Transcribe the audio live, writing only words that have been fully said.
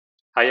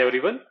Hi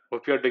everyone,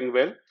 hope you are doing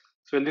well.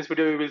 So in this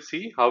video we will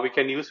see how we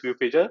can use view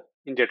pager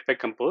in Jetpack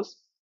Compose.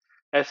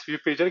 As view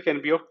pager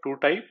can be of two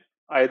types,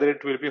 either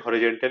it will be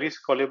horizontally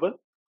scrollable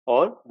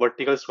or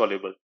vertical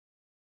scrollable.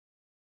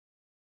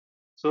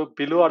 So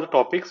below are the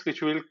topics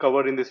which we will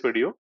cover in this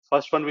video.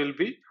 First one will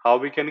be how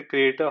we can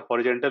create a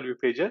horizontal view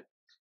pager,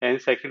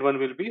 and second one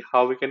will be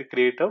how we can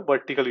create a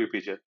vertical view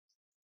pager.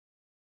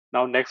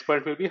 Now next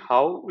point will be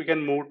how we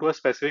can move to a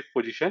specific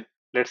position.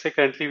 Let's say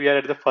currently we are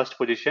at the first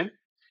position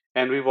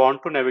and we want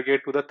to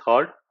navigate to the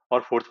third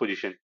or fourth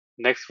position.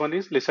 Next one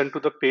is listen to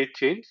the page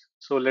change.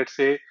 So let's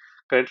say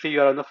currently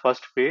you are on the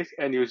first page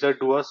and user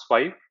do a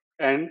swipe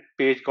and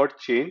page got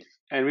changed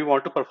and we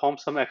want to perform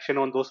some action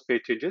on those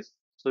page changes.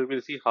 So we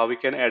will see how we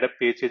can add a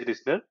page change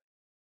listener.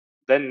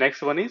 Then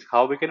next one is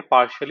how we can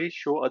partially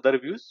show other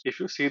views. If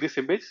you see this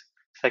image,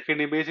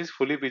 second image is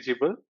fully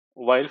visible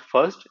while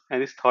first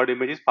and this third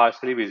image is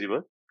partially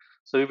visible.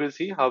 So we will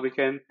see how we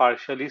can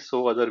partially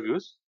show other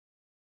views.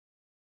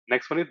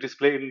 Next one is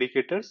display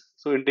indicators.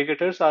 So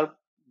indicators are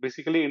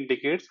basically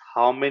indicates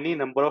how many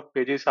number of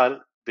pages are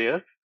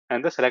there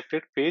and the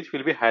selected page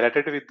will be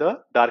highlighted with the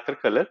darker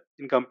color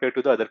in compared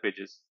to the other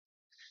pages.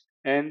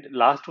 And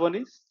last one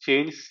is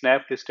change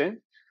snap distance.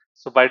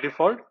 So by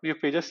default, view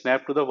pages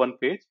snap to the one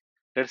page.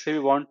 Let's say we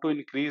want to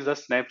increase the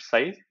snap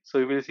size. So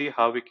we will see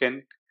how we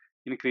can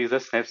increase the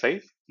snap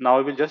size. Now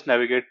we will just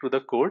navigate to the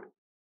code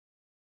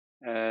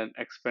and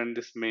expand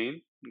this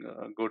main.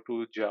 Go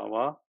to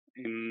Java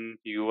in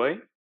UI,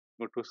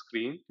 go to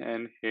screen,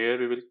 and here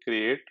we will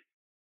create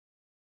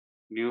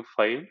new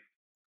file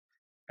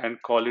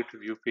and call it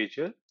view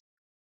pager.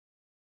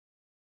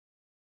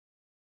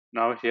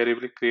 Now here we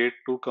will create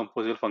two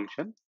composable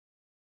function.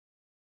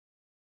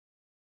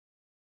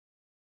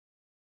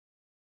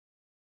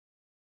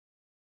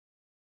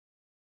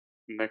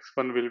 Next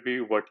one will be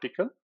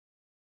vertical.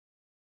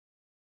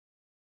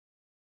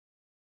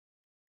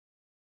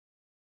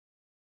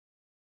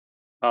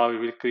 Now we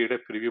will create a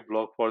preview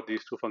block for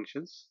these two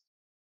functions.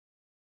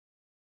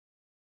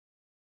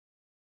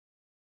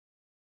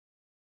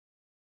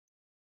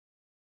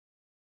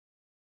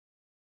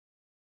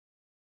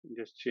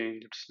 Just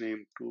change its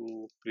name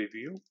to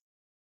preview.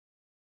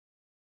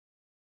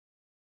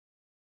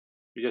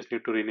 We just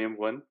need to rename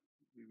one.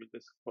 We will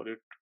just call it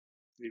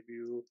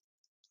preview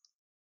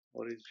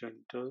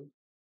horizontal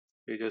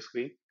pager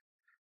screen.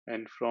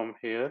 And from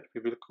here,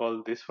 we will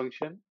call this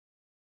function.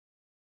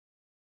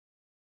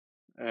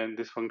 And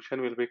this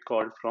function will be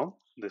called from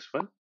this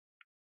one.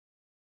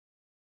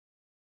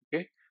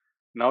 Okay.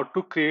 Now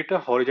to create a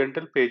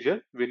horizontal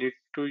pager, we need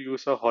to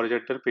use a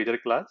horizontal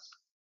pager class.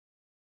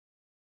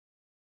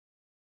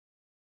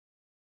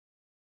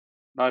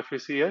 Now if you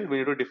see here, we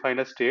need to define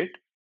a state.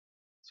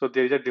 So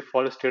there is a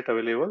default state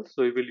available.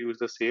 So we will use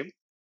the same.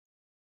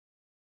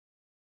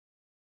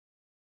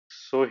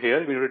 So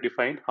here we need to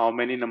define how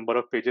many number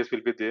of pages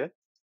will be there.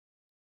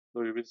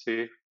 So we will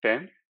say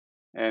 10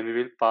 and we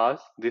will pass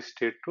this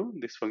state to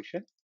this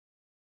function.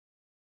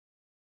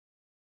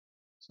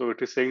 So it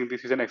is saying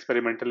this is an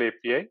experimental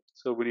API.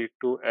 So we need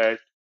to add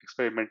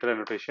experimental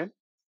annotation.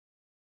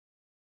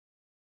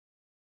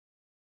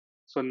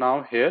 So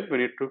now here we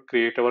need to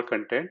create our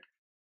content.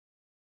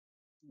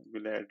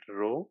 We'll add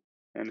row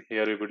and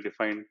here we will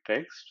define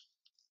text.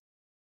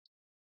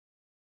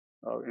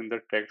 In the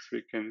text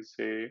we can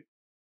say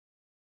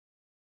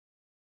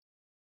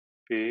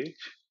page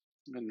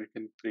and we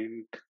can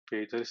print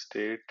pager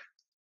state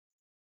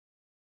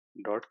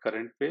dot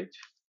current page.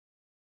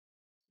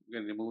 We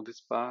can remove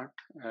this part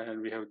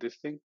and we have this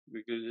thing.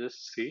 We can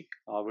just see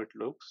how it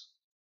looks.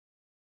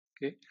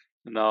 Okay.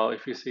 Now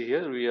if you see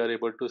here, we are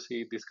able to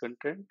see this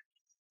content.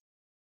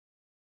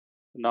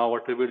 Now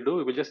what we will do,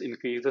 we will just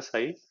increase the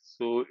size.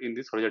 So in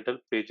this horizontal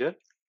pager,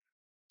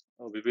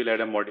 we will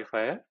add a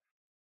modifier.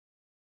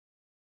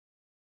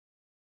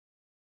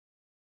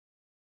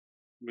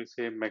 We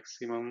say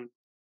maximum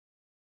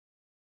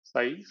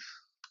size.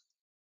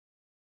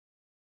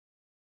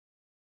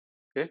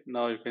 Okay,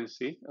 now you can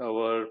see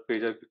our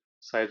pager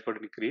size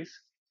got increased.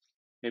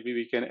 Maybe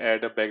we can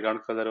add a background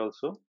color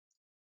also.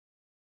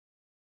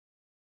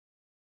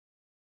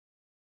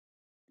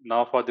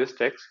 Now for this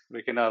text,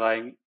 we can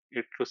align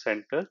it to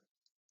center.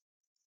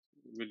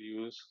 We'll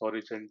use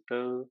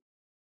horizontal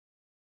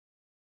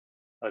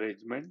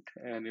arrangement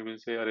and you will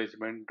say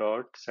arrangement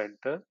dot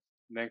center.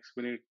 Next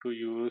we need to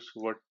use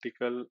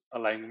vertical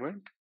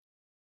alignment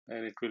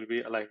and it will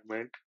be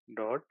alignment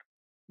dot.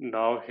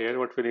 Now here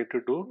what we need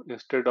to do,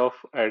 instead of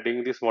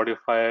adding this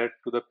modifier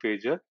to the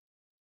pager,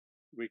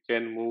 we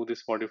can move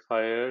this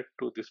modifier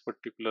to this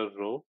particular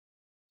row.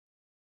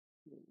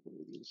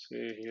 We'll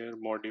say here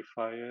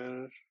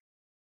modifier.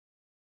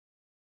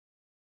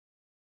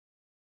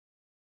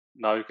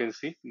 Now you can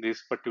see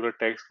this particular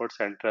text got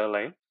center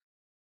aligned.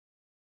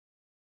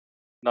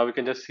 Now we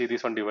can just see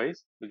this on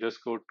device. We just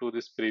go to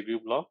this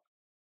preview block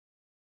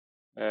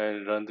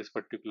and run this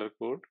particular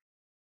code.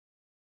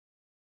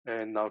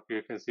 And now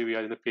you can see we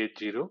are in the page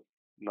 0.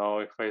 Now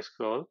if I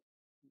scroll,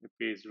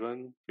 page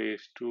 1,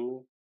 page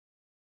 2,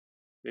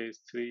 page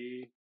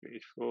 3,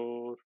 page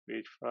 4,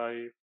 page 5,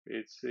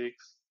 page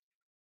 6,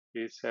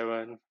 page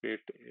 7, page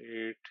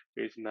 8,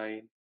 page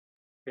 9.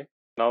 Okay.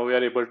 Now we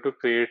are able to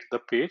create the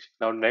page.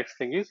 Now next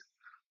thing is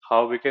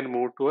how we can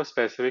move to a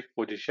specific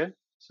position.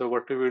 So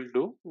what we will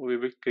do, we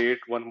will create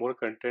one more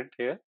content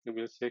here. We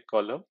will say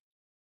column.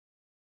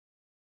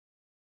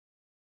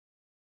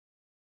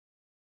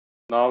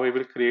 Now we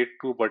will create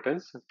two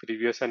buttons,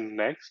 previous and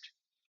next.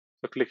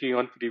 So clicking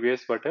on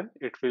previous button,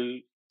 it will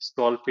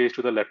scroll page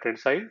to the left hand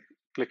side.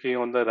 Clicking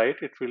on the right,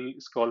 it will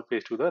scroll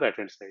page to the right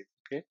hand side.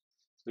 Okay.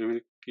 So we will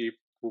keep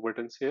two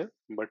buttons here.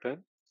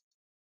 Button.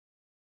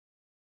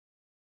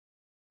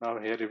 Now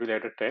here we will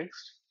add a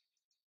text.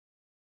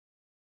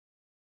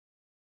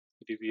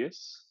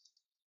 Previous.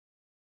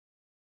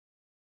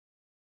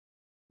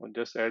 I'll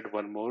just add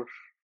one more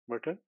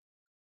button.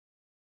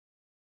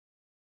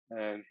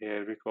 And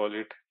here we call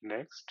it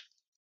next.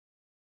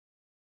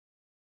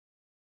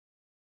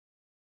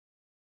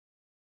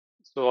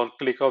 So on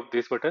click of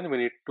this button, we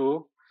need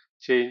to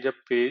change a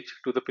page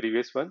to the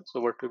previous one.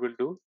 So what we will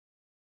do,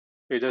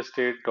 page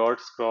state dot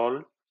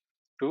scroll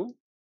to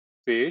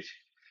page,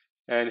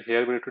 and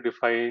here we need to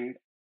define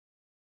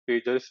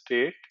page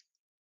state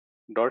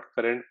dot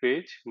current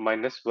page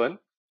minus one.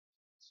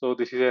 So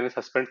this is a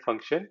suspend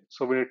function.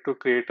 So we need to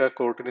create a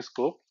Kotlin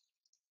scope.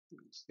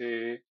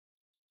 Say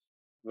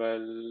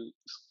well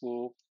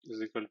scope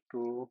is equal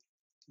to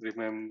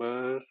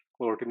remember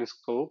Kotlin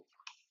scope.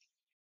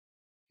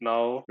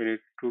 Now we need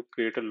to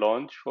create a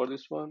launch for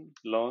this one,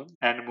 launch,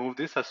 and move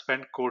the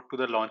suspend code to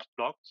the launch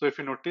block. So if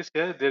you notice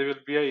here, there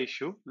will be a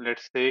issue.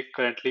 Let's say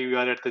currently we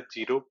are at the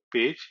 0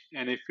 page,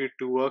 and if we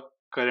do a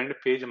current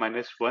page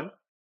minus one,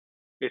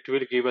 it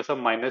will give us a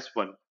minus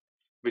one,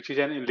 which is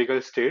an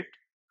illegal state.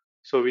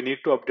 So we need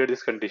to update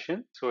this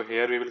condition. So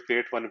here we will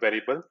create one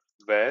variable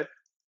where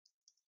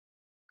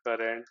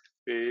current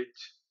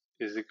page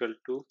is equal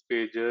to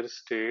pager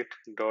state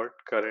dot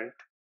current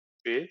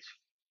page.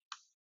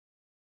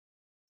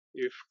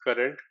 If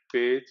current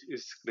page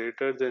is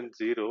greater than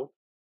 0,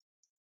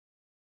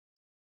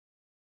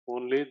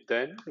 only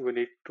then we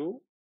need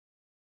to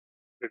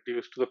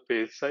reduce to the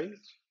page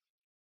size,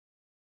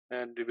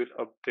 and we will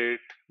update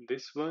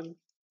this one.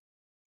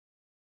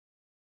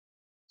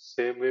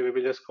 Same way, we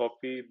will just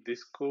copy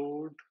this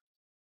code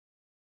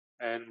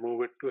and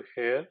move it to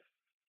here.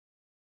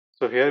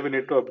 So here we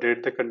need to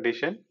update the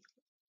condition.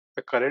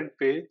 The current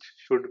page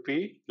should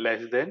be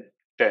less than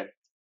 10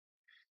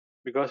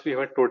 because we have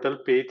a total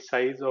page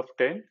size of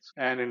 10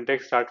 and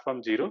index start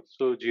from 0.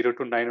 So 0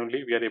 to 9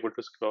 only we are able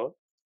to scroll.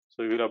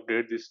 So we will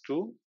update this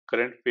to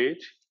current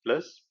page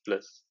plus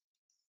plus.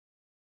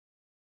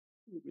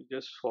 We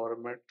just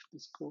format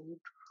this code.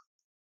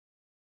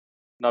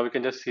 Now we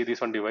can just see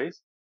this on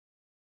device.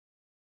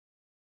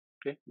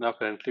 Okay, now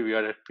currently we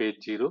are at page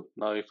 0.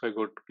 Now if I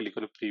go to click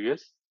on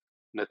previous,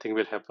 nothing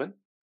will happen.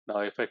 Now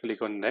if I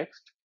click on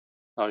next,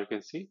 now you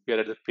can see we are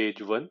at the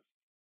page 1.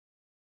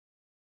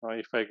 Now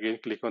if I again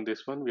click on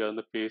this one, we are on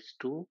the page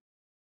 2.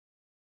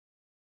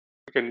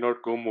 We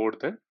cannot go more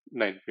than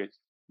 9 pages.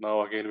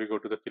 Now again we go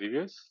to the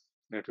previous,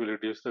 it will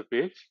reduce the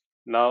page.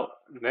 Now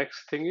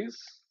next thing is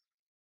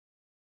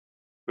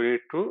we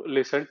need to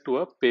listen to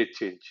a page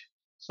change.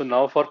 So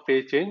now for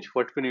page change,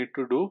 what we need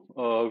to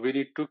do, we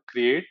need to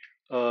create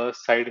a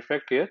side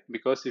effect here,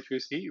 because if you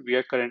see, we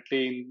are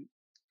currently in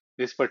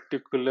this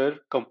particular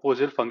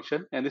composable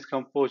function, and this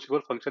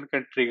composable function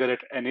can trigger at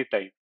any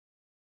time.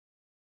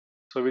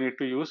 So we need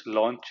to use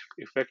launch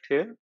effect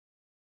here.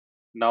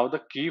 Now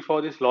the key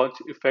for this launch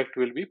effect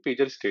will be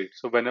pager state.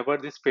 So whenever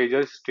this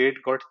pager state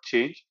got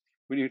changed,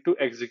 we need to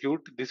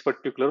execute this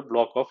particular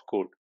block of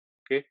code.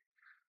 Okay.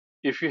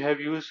 If you have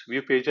used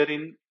view pager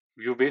in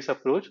view based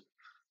approach,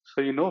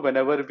 so you know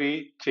whenever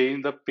we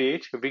change the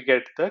page, we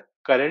get the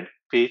current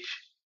page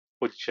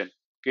position.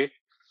 Okay.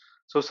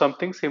 So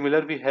something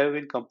similar we have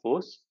in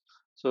Compose.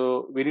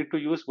 So we need to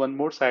use one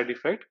more side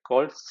effect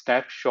called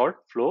snapshot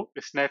flow.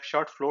 A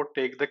snapshot flow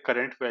take the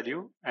current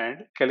value and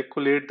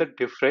calculate the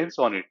difference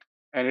on it,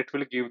 and it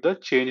will give the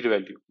changed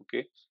value.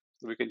 Okay,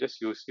 so we can just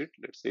use it.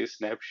 Let's say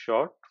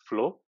snapshot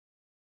flow.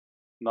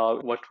 Now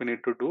what we need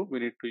to do, we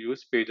need to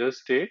use pager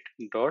state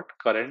dot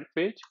current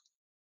page.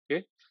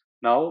 Okay,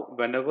 now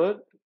whenever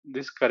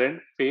this current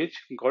page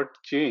got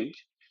changed,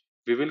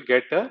 we will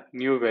get a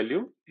new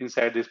value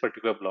inside this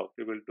particular block.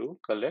 We will do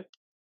collect,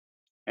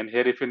 and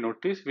here if you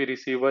notice, we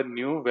receive a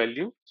new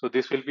value. So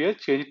this will be a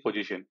change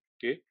position.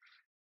 Okay,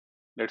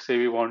 let's say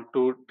we want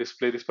to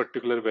display this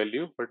particular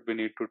value. What we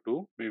need to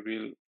do, we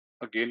will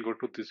again go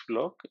to this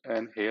block,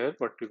 and here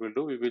what we will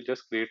do, we will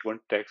just create one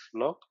text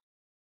block.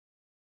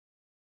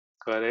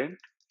 Current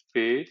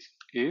page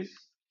is,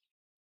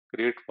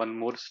 create one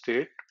more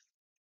state,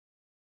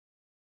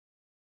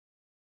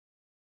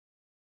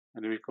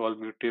 and we call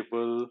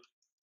mutable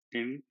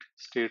int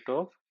state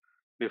of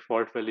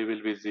default value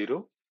will be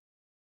 0,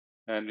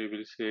 and we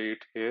will say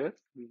it here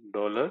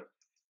dollar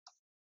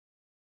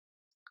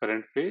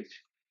current page,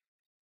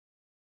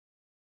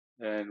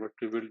 and what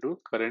we will do,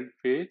 current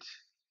page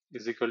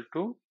is equal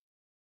to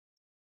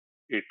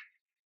it.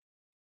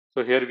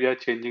 So here we are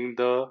changing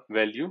the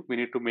value. We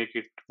need to make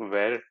it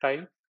where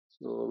type.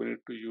 So we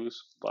need to use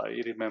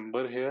by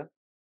remember here.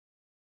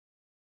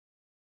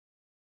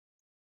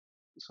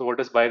 So what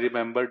does by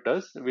remember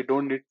does? We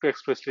don't need to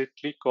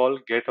explicitly call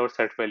get or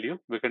set value.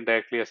 We can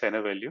directly assign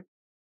a value.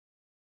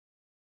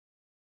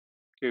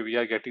 Okay, we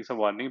are getting some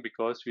warning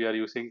because we are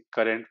using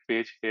current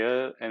page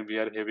here and we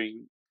are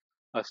having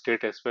a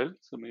state as well.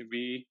 So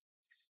maybe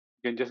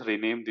you can just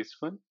rename this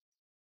one.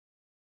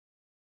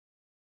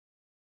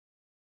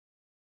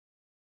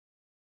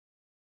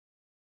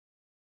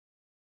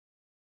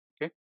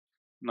 Okay.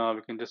 Now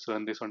we can just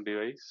run this on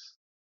device.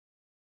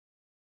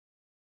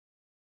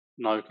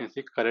 Now you can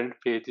see current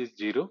page is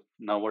 0.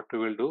 Now what we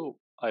will do,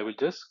 I will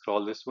just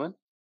scroll this one.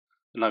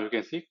 Now you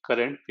can see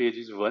current page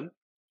is 1.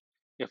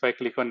 If I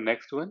click on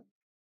next one,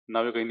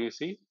 now you're going to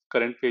see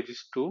current page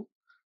is 2,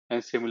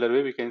 and similar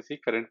way we can see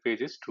current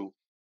page is 2.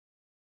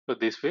 So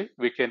this way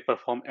we can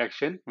perform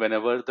action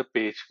whenever the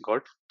page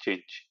got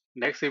changed.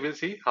 Next we will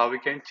see how we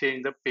can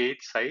change the page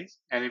size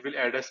and we will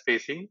add a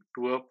spacing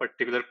to a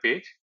particular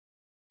page.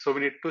 So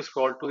we need to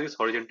scroll to this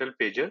horizontal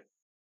pager.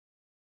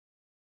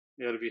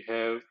 Here we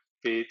have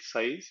page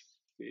size,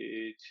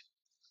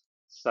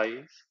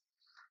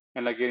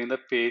 and again in the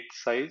page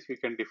size we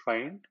can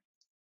define,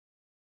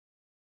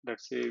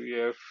 let's say we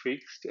have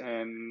fixed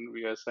and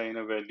we assign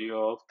a value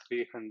of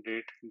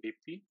 300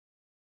 dp,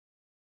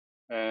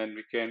 and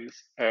we can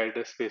add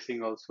a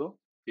spacing also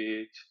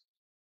page.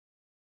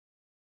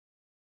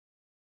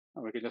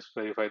 We can just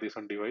verify this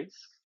on device.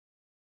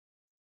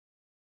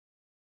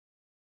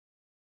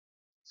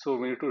 So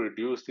we need to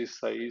reduce this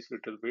size a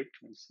little bit,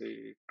 let's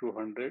say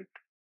 200.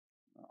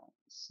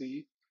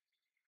 See,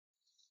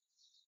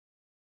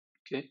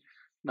 okay,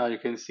 now you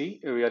can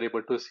see we are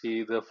able to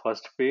see the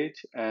first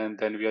page and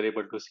then we are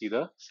able to see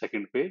the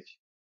second page.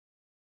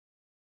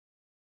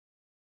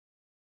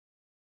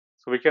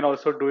 So we can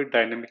also do it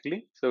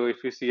dynamically. So if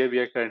you see here, we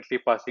are currently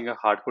passing a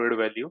hard-coded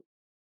value.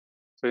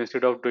 So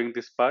instead of doing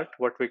this part,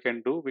 what we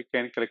can do, we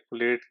can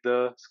calculate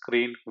the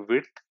screen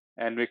width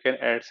and we can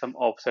add some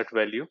offset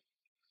value.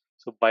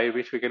 So by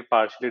which we can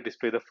partially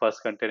display the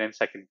first content and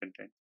second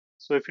content.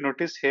 So if you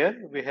notice here,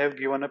 we have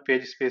given a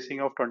page spacing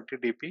of 20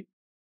 dp,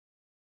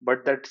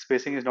 but that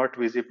spacing is not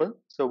visible.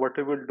 So what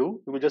we will do,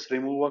 we will just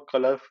remove a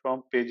color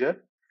from pager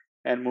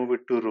and move it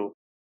to row.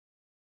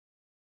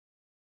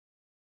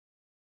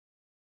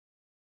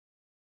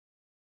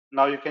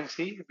 Now you can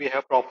see we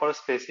have proper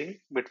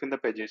spacing between the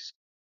pages.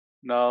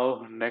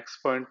 Now next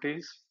point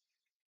is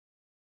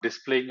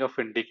displaying of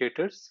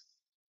indicators.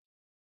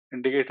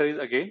 Indicator is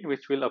again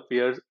which will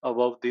appear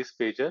above this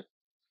pager.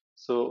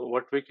 So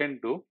what we can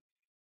do,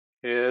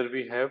 here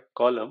we have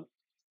column.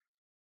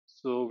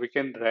 So we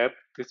can wrap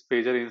this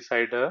pager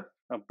inside a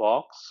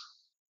box.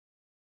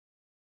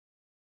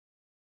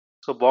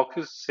 So box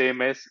is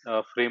same as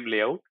frame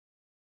layout.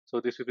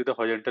 So this will be the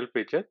horizontal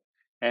pager,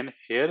 and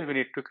here we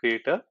need to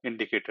create a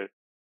indicator.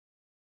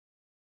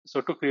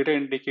 So to create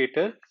an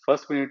indicator,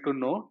 first we need to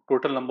know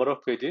total number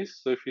of pages.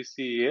 So if you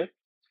see here,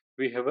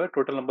 we have a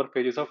total number of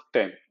pages of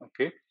 10.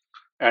 Okay,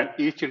 and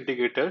each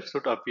indicator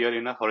should appear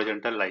in a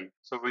horizontal line.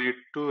 So we need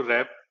to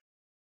wrap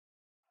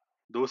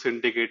those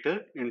indicators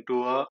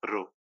into a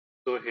row.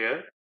 So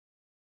here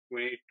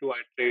we need to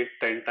iterate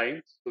 10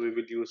 times. So we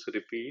will use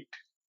repeat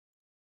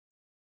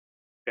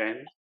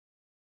 10,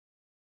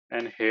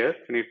 and here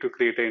we need to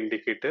create an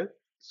indicator.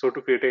 So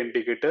to create an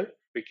indicator,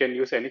 we can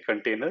use any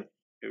container.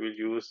 We will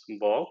use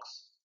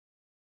box.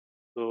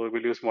 So we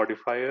will use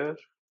modifier.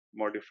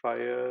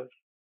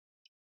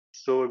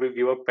 So we will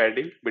give a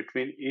padding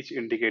between each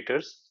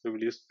indicators. We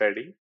will use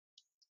padding,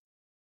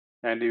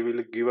 and we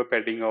will give a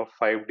padding of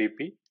 5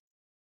 dp.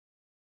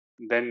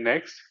 Then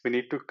next, we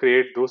need to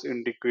create those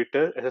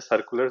indicators as a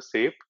circular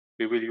shape.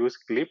 We will use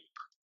clip,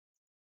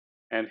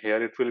 and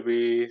here it will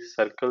be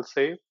circle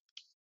shape.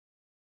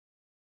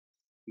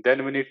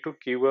 Then we need to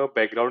give a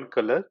background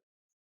color.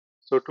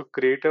 So to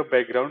create a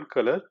background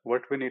color,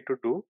 what we need to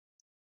do,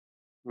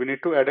 we need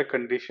to add a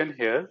condition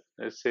here.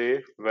 Let's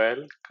say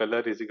val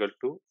color is equal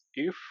to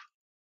if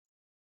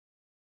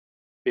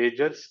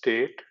pager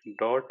state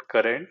dot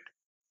current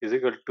is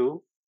equal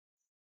to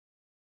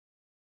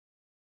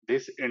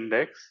this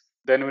index.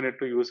 Then we need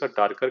to use a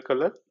darker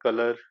color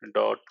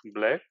dot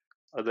black,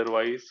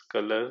 otherwise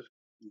color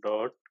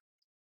dot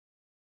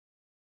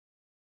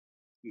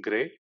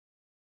gray,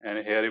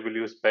 and here we will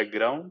use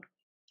background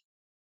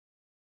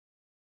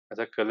as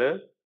a color,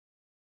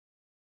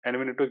 and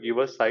we need to give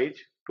a size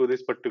to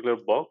this particular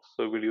box.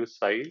 So we will use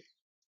size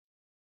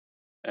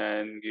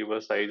and give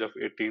a size of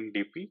 18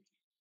 dp.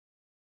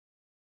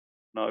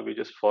 Now we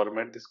just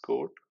format this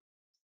code.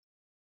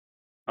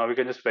 Now we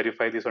can just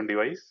verify this on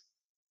device.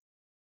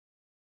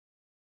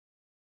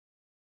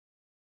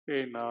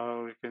 Okay,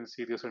 now we can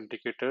see these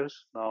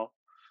indicators. Now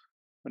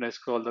when I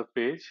scroll the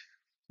page,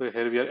 so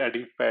here we are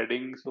adding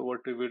padding. So what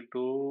we will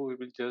do, we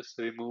will just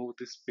remove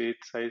this page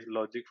size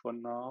logic for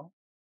now.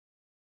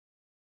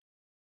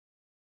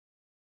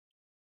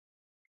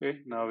 Okay,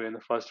 now we're in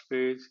the first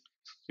page.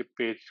 The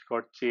page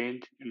got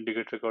changed,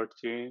 indicator got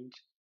changed.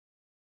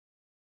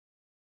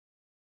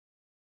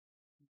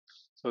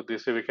 So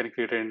this way we can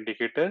create an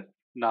indicator.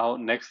 Now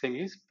next thing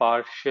is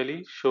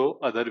partially show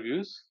other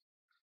views.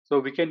 So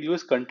we can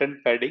use content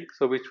padding,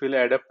 so which will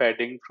add a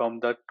padding from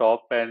the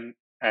top and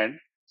end.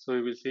 So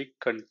we will see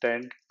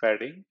content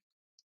padding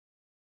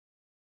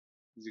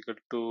is equal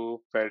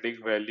to padding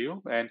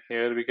value, and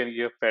here we can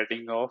give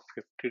padding of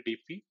 50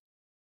 dp,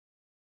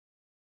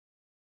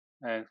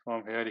 and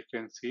from here you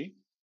can see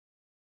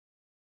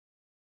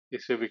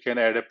this way we can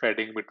add a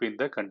padding between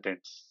the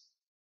contents.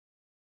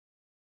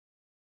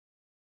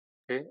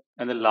 Okay,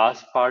 and the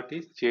last part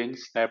is change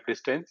snap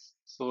distance.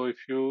 So if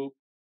you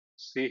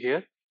see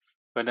here,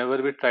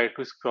 whenever we try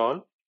to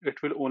scroll,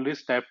 it will only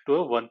snap to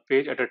a one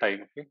page at a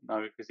time. Okay, now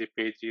you can see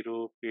page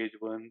 0, page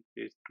 1,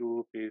 page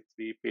 2, page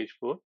 3, page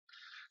 4.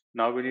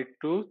 Now we need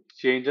to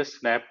change the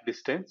snap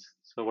distance.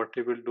 So what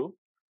we will do,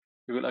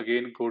 we will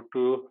again go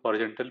to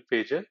horizontal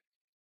pager,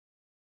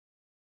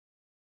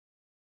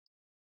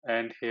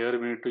 and here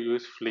we need to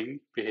use fling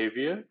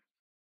behavior.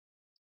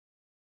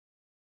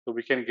 So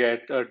we can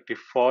get a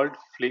default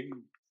fling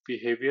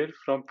behavior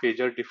from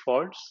pager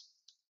defaults,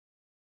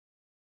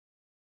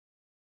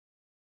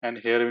 and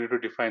here we need to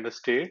define the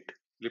state,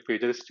 the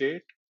pager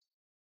state.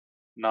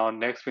 Now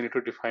next we need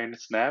to define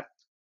snap,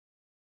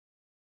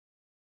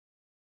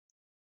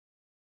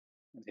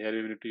 and here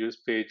we need to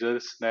use pager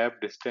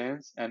snap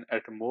distance, and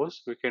at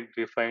most we can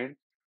define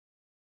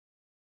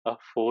a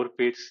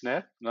 4-page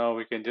snap. Now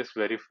we can just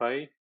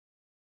verify.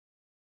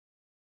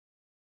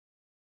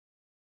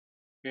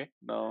 Okay,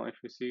 now if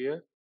you see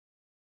here,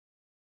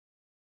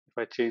 if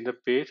I change the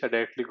page, I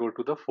directly go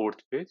to the 4th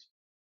page.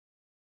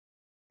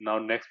 Now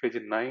next page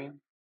is 9,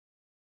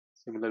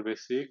 similar way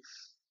 6,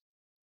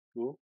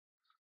 2.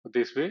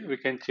 This way we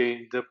can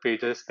change the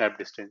pager snap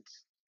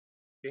distance.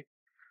 Okay.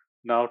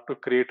 Now to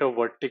create a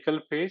vertical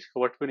page,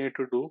 what we need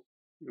to do,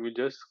 we will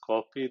just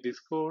copy this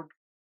code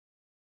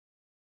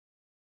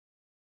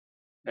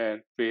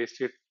and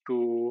paste it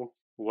to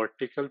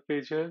vertical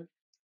pager.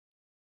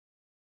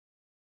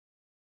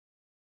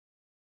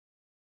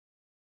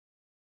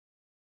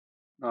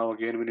 Now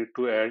again we need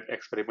to add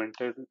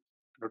experimental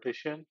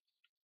notation,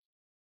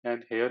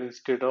 and here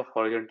instead of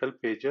horizontal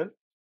pager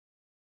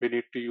we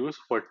need to use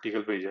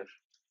vertical pager.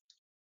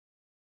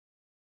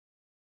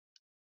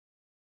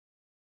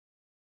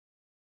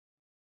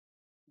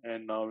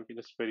 And now we can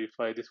just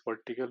verify this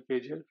vertical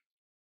pager.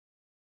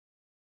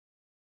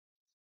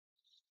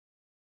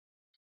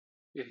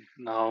 Okay.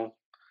 Now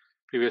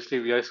previously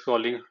we are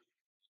scrolling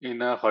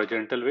in a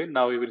horizontal way,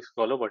 now we will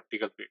scroll a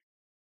vertical way.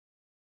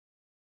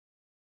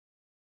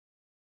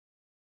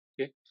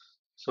 Okay.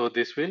 So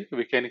this way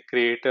we can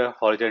create a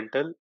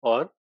horizontal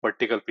or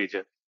vertical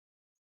pager.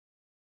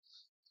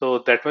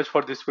 So that much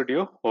for this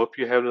video. Hope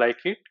you have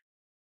liked it.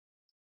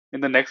 In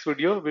the next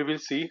video, we will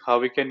see how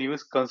we can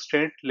use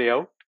constraint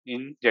layout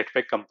in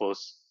Jetpack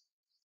Compose.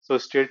 So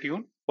stay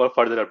tuned for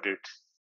further updates.